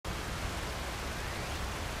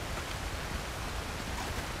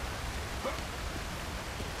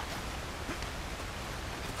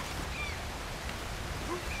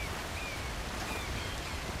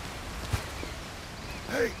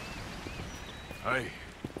Hey.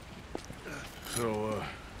 So,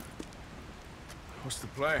 what's the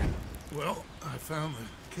plan? Well, I found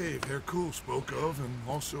the cave Hercule spoke of, and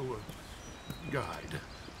also a guide.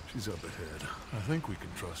 She's up ahead. I think we can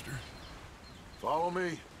trust her. Follow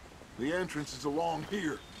me. The entrance is along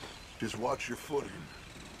here. Just watch your footing.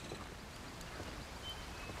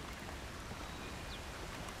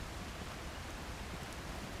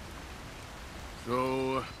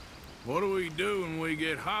 So, what do we do when we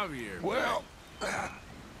get Javier? Well, we're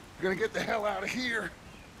gonna get the hell out of here.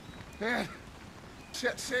 And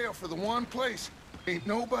set sail for the one place ain't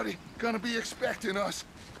nobody gonna be expecting us.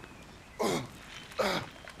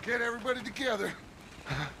 Get everybody together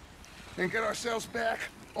and get ourselves back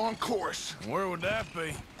on course. Where would that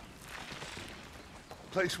be?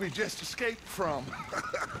 Place we just escaped from.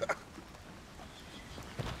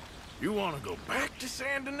 You want to go back to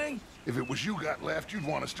Saint Denis? If it was you got left, you'd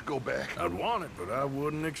want us to go back. I'd want it, but I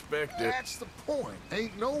wouldn't expect it. That's the point.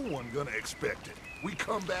 Ain't no one gonna expect it. We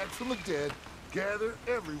come back from the dead, gather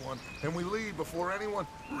everyone, and we leave before anyone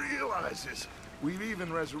realizes we've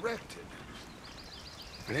even resurrected.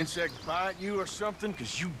 An insect bite you or something?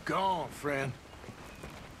 'Cause you gone, friend.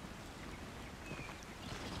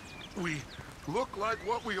 We look like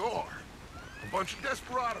what we are. A bunch of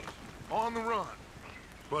desperados on the run.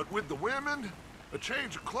 But with the women, a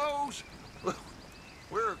change of clothes,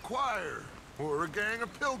 we're a choir or a gang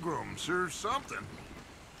of pilgrims or something.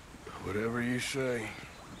 Whatever you say.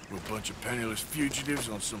 We're a bunch of penniless fugitives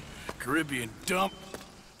on some Caribbean dump,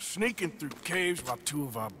 sneaking through caves while two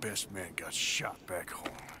of our best men got shot back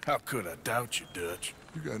home. How could I doubt you, Dutch?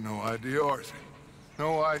 You got no idea, Arthur.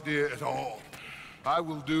 No idea at all. I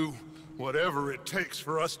will do whatever it takes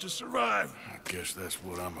for us to survive. I guess that's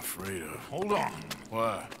what I'm afraid of. Hold on.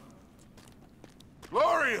 Why?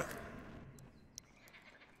 Gloria!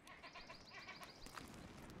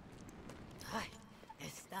 Ay,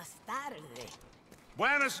 estás tarde.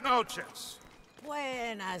 Buenas noches.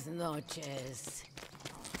 Buenas noches.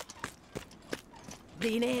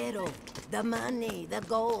 Dinero, the money, the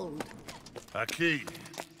gold. Aquí.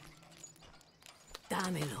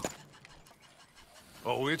 Dámelo.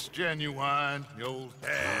 Oh, it's genuine, you old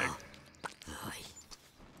hag. Ay.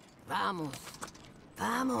 Vamos.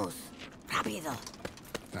 Vamos. Rápido.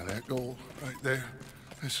 Now that gold right there,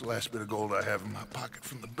 that's the last bit of gold I have in my pocket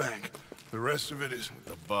from the bank. The rest of it is...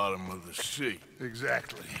 The bottom of the sea.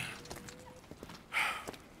 Exactly.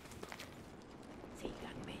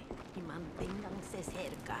 Síganme y manténganse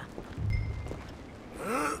cerca.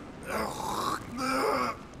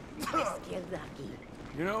 Izquierda aquí.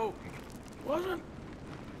 You know, wasn't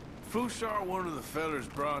Fusar one of the fellers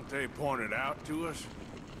Bronte pointed out to us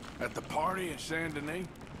at the party in Saint Denis?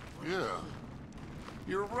 Yeah.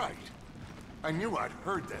 You're right. I knew I'd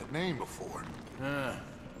heard that name before.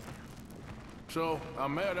 So, I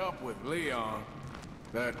met up with Leon.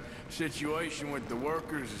 That situation with the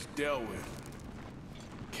workers is dealt with.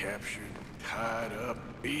 Captured, tied up,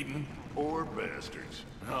 beaten. Poor bastards.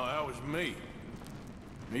 No, that was me.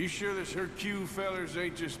 Are you sure this Hercule fellers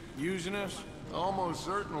ain't just using us? Almost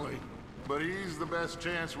certainly. But he's the best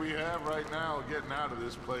chance we have right now of getting out of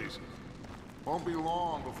this place. Won't be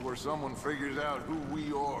long before someone figures out who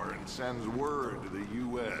we are and sends word to the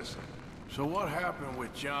U.S. So what happened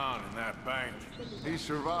with John in that bank? He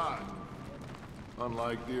survived.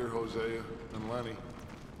 Unlike dear Hosea and Lenny.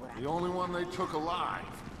 The only one they took alive.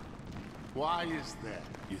 Why is that,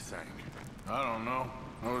 you think? I don't know.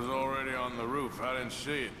 I was already on the roof. I didn't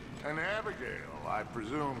see it. And Abigail, I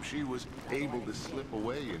presume she was able to slip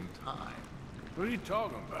away in time. What are you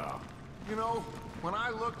talking about? You know, when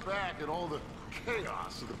I look back at all the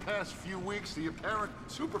chaos of the past few weeks, the apparent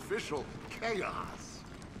superficial chaos,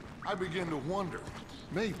 I begin to wonder,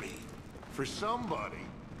 maybe, for somebody,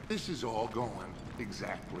 this is all going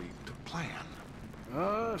exactly to plan.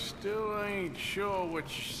 Still ain't sure what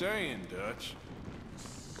you're saying, Dutch.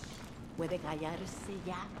 Puede callarse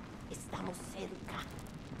ya. Estamos cerca.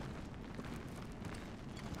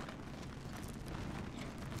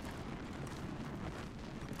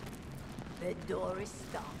 The door is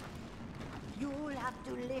stuck. You'll have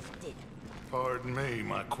to lift it. Pardon me,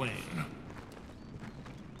 my queen.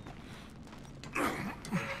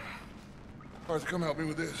 Arthur, come help me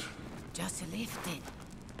with this. Just lift it.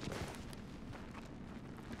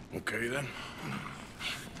 Okay, then.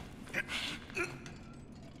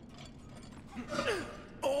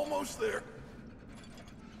 Almost there.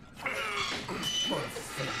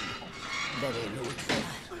 Debe luchar.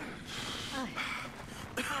 Ay.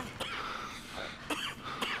 Ay.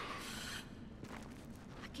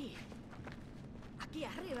 Aquí. Aquí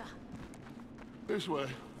arriba. This way.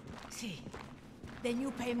 Sí. Then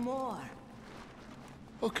you pay more.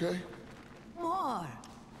 Okay, More.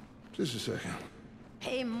 just a second.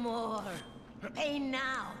 Pay more. Pay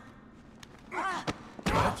now. Ah!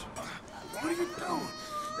 Dutch? What are you doing?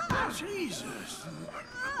 Jesus.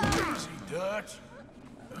 Easy, Dutch.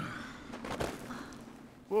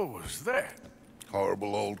 What was that?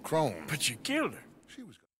 Horrible old crone. But you killed her. She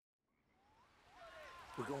was...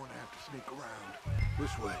 We're going to have to sneak around.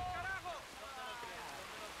 This way.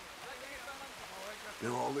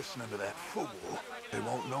 They're all listening to that fool. They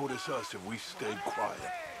won't notice us if we stay quiet.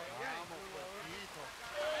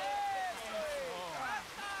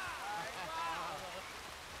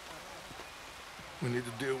 We need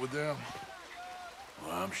to deal with them.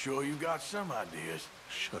 Well, I'm sure you got some ideas.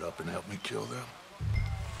 Shut up and help me kill them.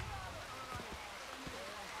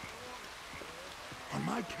 On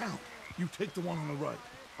my count, you take the one on the right.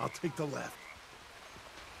 I'll take the left.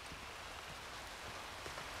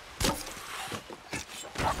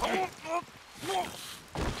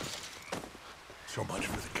 So much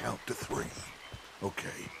for the count to 3.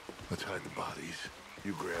 Okay, let's hide the bodies.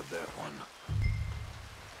 You grab that one.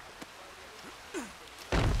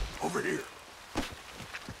 Over here.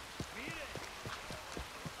 Mire,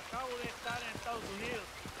 acabo de estar en Estados Unidos.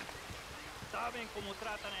 ¿Saben cómo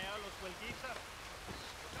tratan allá los huelguistas?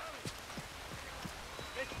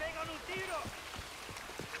 ¡Les pegan un tiro!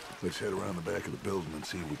 Let's head around the back of the building and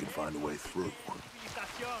see if we can find a way through.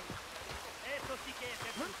 Civilización. Eso sí que es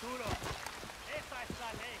el futuro. Esa es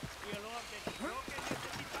la ley y el orden. Lo que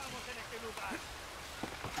necesitamos en este lugar.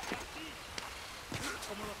 Y así,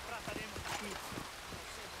 como los trataremos aquí.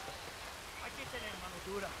 Hay que tener mano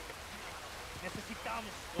dura.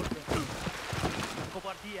 Necesitamos orden. La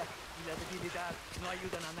cobardía y la debilidad no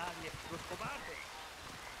ayudan a nadie. Los cobardes.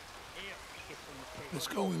 Ellos sí que son los que... Let's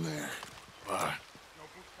go in there. Why?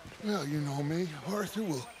 Well, you know me. Arthur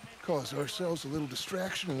will cause ourselves a little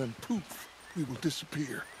distraction and then poof, we will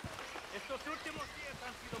disappear. Estos últimos días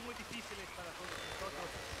han sido muy difíciles para todos nosotros.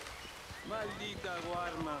 Maldita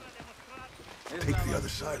guarma. Take the other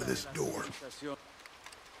side of this door.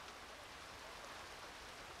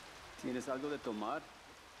 ¿Tienes algo de tomar?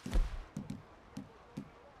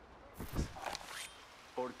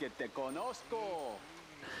 Porque te conozco.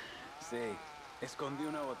 Sí, escondí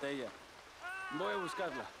una botella. Voy a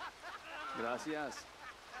buscarla. Gracias.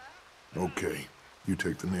 Okay, you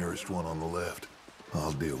take the nearest one on the left.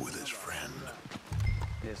 I'll deal with his friend.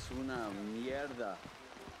 Es una mierda.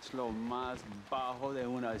 Es lo más bajo de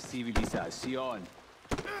una civilización.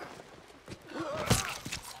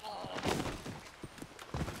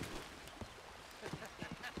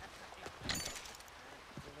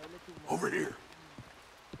 Over here.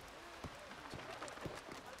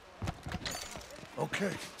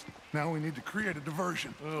 Okay, now we need to create a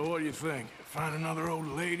diversion. What do you think? Find another old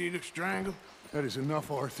lady to strangle? That is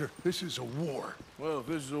enough, Arthur. This is a war. Well, if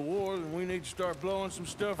this is a war, then we need to start blowing some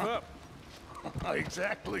stuff up.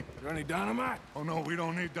 Exactly. Is there any dynamite? Oh, no, we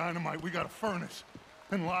don't need dynamite. We got a furnace.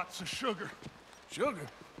 And lots of sugar. Sugar?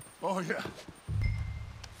 Oh, yeah.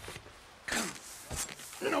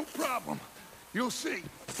 No problem. You'll see.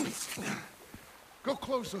 Go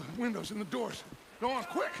close the windows and the doors. Go on,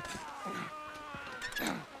 quick.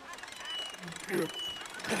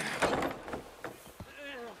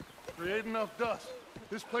 Create enough dust.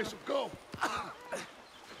 This place will go.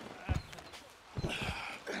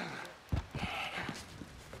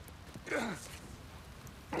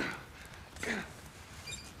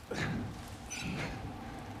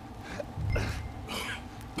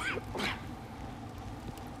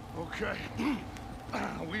 Okay.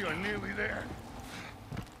 We are nearly there.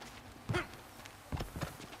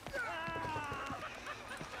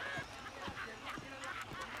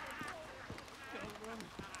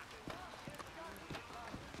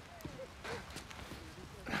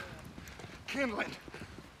 Kindling.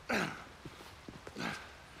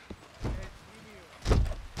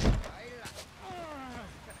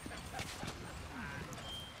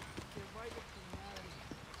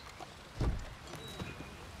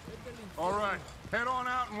 All right, head on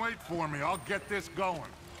out and wait for me. I'll get this going.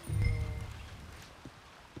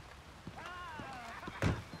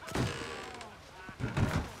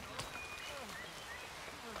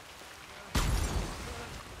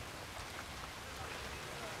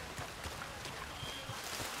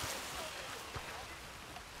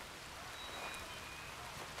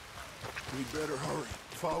 We better hurry.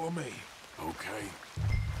 Follow me. Okay.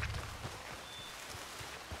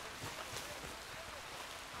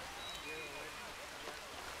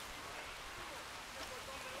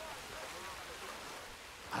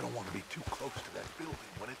 I don't want to be too close to that building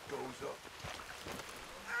when it goes up.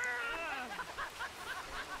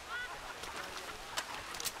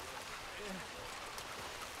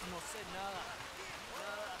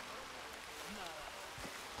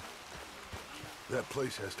 That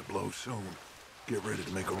place has to blow soon. Get ready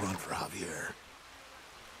to make a run for Javier.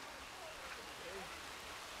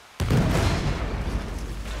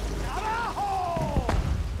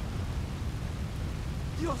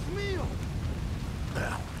 Dios mío!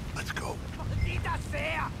 Now, let's go. ¡Maldita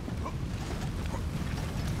sea!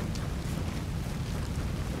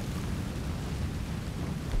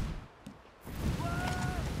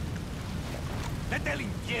 ¡Vete al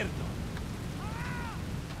infierno!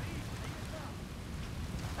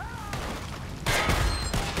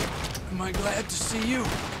 Am I glad to see you?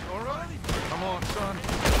 All right. Come on, son.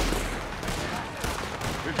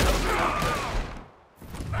 We've got to be out there.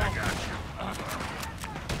 I got you.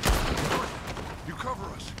 You cover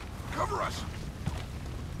us. Cover us!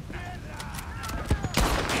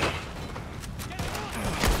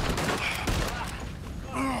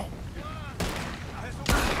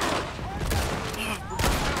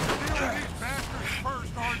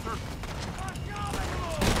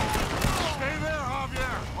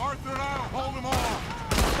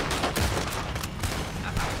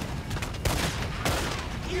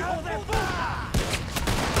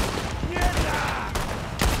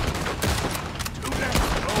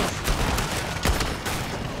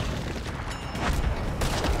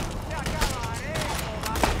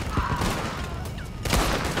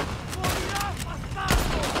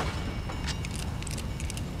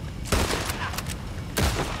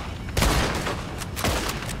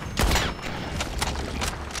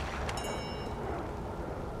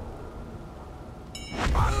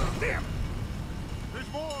 Damn!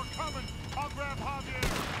 There's more coming! I'll grab Javier!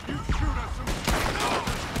 You shoot us some...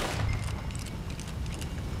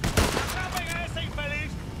 ¡Atrapen a ese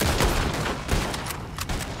infeliz!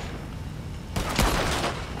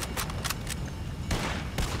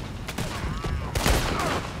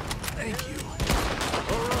 Thank you.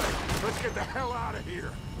 All right, let's get the hell out of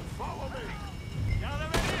here. Follow me. ¡Ya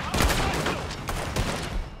debería haber muerto!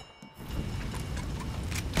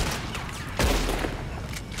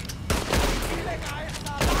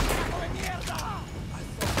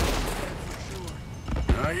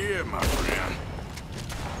 Not yet, my friend.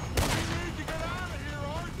 We need to get out of here,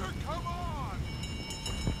 Arthur! Come on!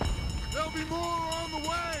 There'll be more on the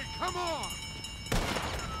way! Come on!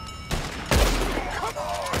 Come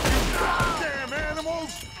on, you goddamn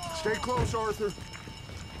animals! Stay close, Arthur.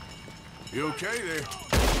 You okay there?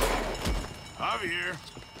 Javier.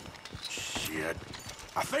 Shit.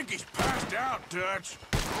 I think he's passed out, Dutch.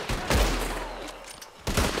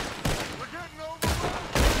 We're getting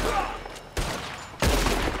overrun!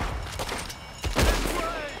 This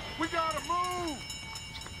way! We gotta move!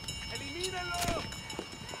 ¡Elimínenlo!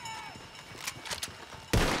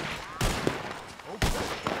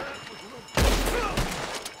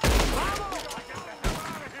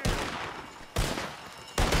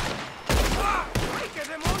 ¡Ay, qué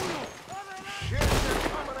demonio! Shit, they're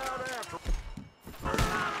coming out after.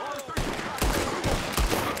 Arthur, you got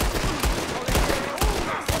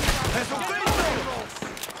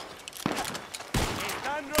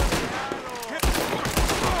 ¡Están rodeados!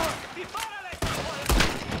 ¡Dispárale!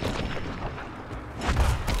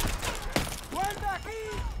 ¡Vuelve aquí!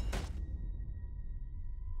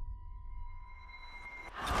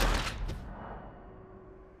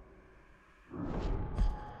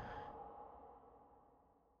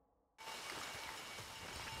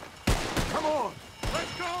 Come on!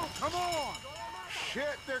 Let's go! Come on!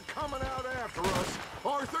 Shit, they're coming out after us.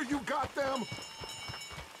 Arthur, you got them?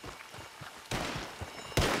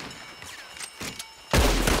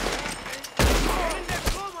 ¡Prende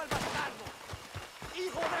fuego al bastardo!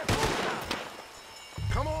 ¡Hijo de puta!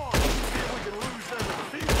 Come on! See if we can lose them in the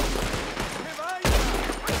field. ¡Me vaya!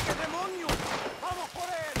 ¡Ay, qué demonio! ¡Vamos por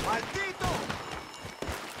él! ¡Maldito!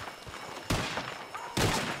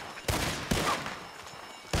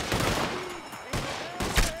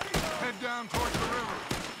 Head down towards the river.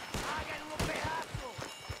 ¡Hagan un pedazo!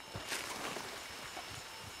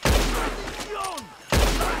 ¡Maldición!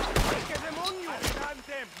 ¡Ay, qué demonio!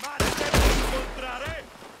 ¡Adelante! ¡Más te encontraré!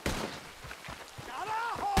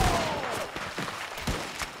 ¡Carajo!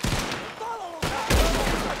 ¡Todos los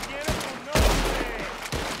cabrones tienen un nombre!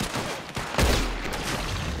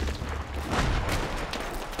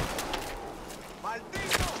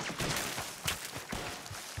 ¡Maldito!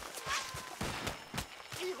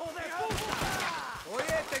 ¡Hijo de puta!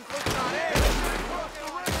 ¡Oye, te encontraré!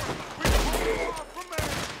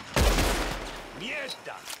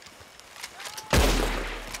 ¡Mierda!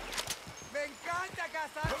 ¡Me encanta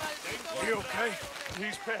cazar malditos! You okay?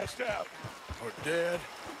 He's passed out. Or dead?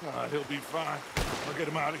 He'll be fine. I'll get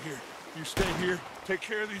him out of here. You stay here, take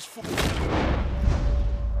care of these fools.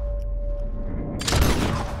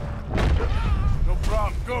 No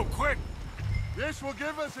problem. Go, quick! This will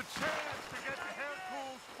give us a chance to get to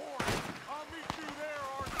Hercule's port. I'll meet you there,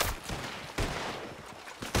 Arthur.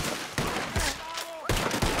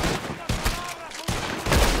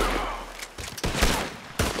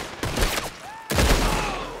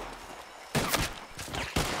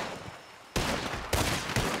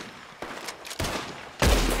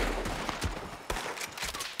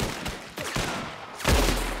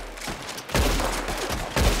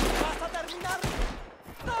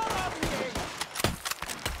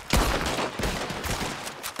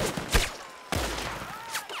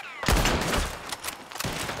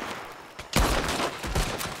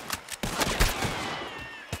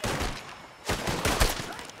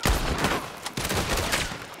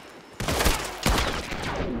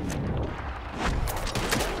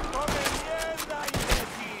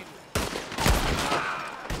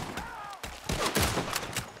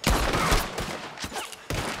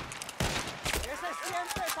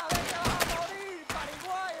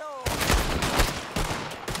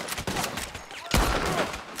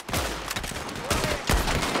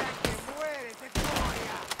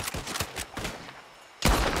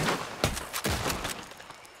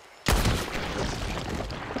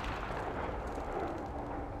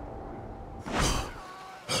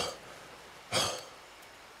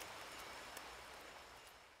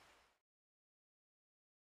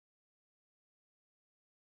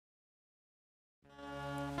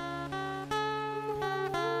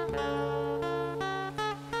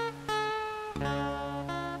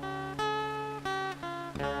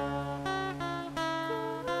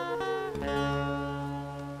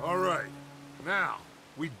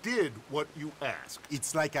 We did what you asked.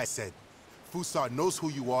 It's like I said. Fusar knows who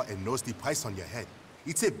you are and knows the price on your head.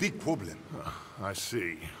 It's a big problem. I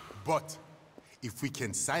see. But if we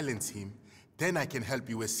can silence him, then I can help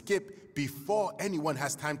you escape before anyone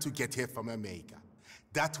has time to get here from America.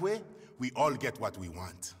 That way, we all get what we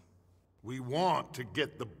want. We want to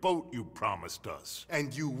get the boat you promised us.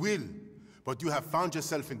 And you will. But you have found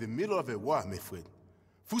yourself in the middle of a war, my friend.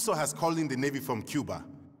 Fusar has called in the Navy from Cuba.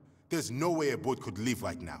 There's no way a boat could leave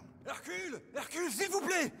right now. Hercule! Hercule, s'il vous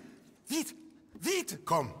plaît! Vite! Vite!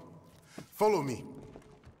 Come. Follow me.